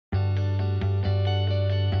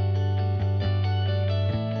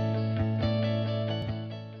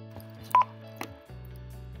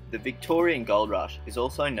The Victorian Gold Rush is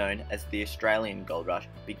also known as the Australian Gold Rush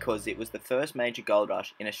because it was the first major gold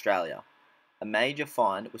rush in Australia. A major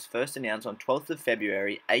find was first announced on 12th of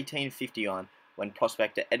February 1851 when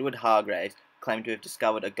prospector Edward Hargreaves claimed to have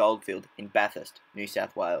discovered a goldfield in Bathurst, New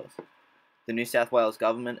South Wales. The New South Wales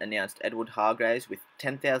government announced Edward Hargreaves with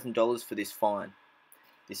 $10,000 for this find.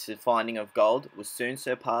 This finding of gold was soon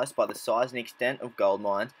surpassed by the size and extent of gold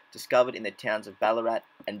mines discovered in the towns of Ballarat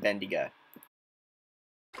and Bendigo.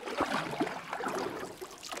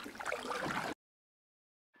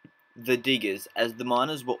 The diggers, as the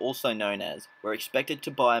miners were also known as, were expected to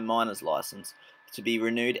buy a miner's licence to be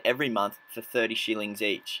renewed every month for 30 shillings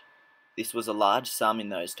each. This was a large sum in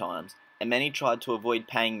those times, and many tried to avoid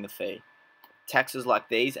paying the fee. Taxes like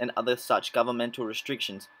these and other such governmental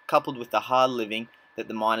restrictions, coupled with the hard living that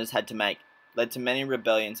the miners had to make, led to many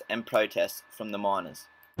rebellions and protests from the miners.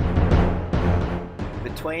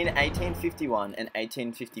 Between 1851 and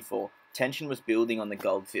 1854, tension was building on the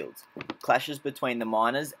goldfields. Clashes between the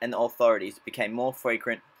miners and the authorities became more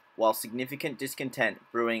frequent, while significant discontent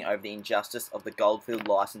brewing over the injustice of the goldfield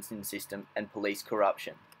licensing system and police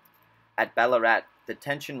corruption. At Ballarat, the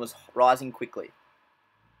tension was rising quickly.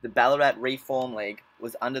 The Ballarat Reform League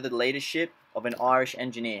was under the leadership of an Irish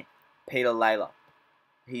engineer, Peter Lalor.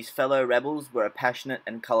 His fellow rebels were a passionate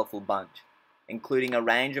and colourful bunch, including a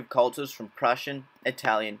range of cultures from Prussian,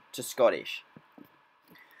 Italian to Scottish.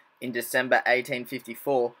 In December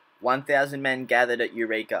 1854, 1,000 men gathered at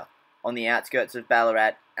Eureka, on the outskirts of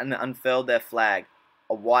Ballarat, and unfurled their flag,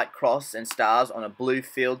 a white cross and stars on a blue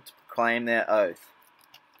field to proclaim their oath.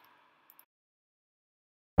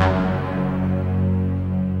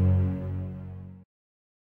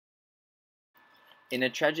 In a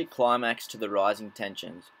tragic climax to the rising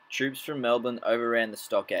tensions, troops from Melbourne overran the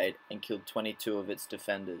Stockade and killed 22 of its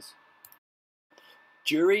defenders.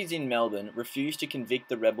 Juries in Melbourne refused to convict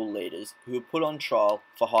the rebel leaders who were put on trial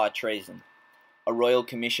for high treason. A royal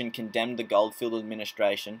commission condemned the Goldfield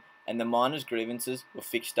administration and the miners' grievances were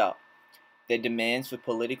fixed up. Their demands for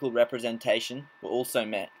political representation were also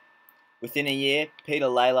met. Within a year, Peter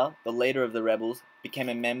Lalor, the leader of the rebels, became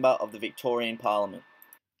a member of the Victorian Parliament.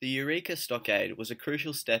 The Eureka Stockade was a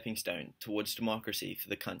crucial stepping stone towards democracy for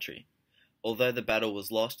the country. Although the battle was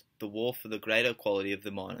lost, the war for the greater equality of the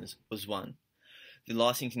miners was won. The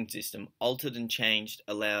licensing system, altered and changed,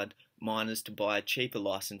 allowed miners to buy a cheaper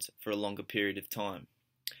licence for a longer period of time.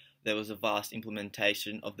 There was a vast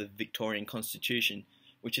implementation of the Victorian Constitution,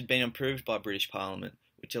 which had been approved by British Parliament,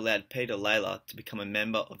 which allowed Peter Lalor to become a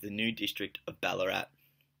member of the new district of Ballarat.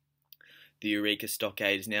 The Eureka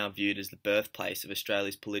Stockade is now viewed as the birthplace of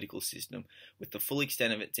Australia's political system, with the full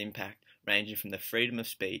extent of its impact ranging from the freedom of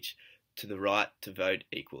speech to the right to vote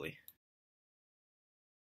equally.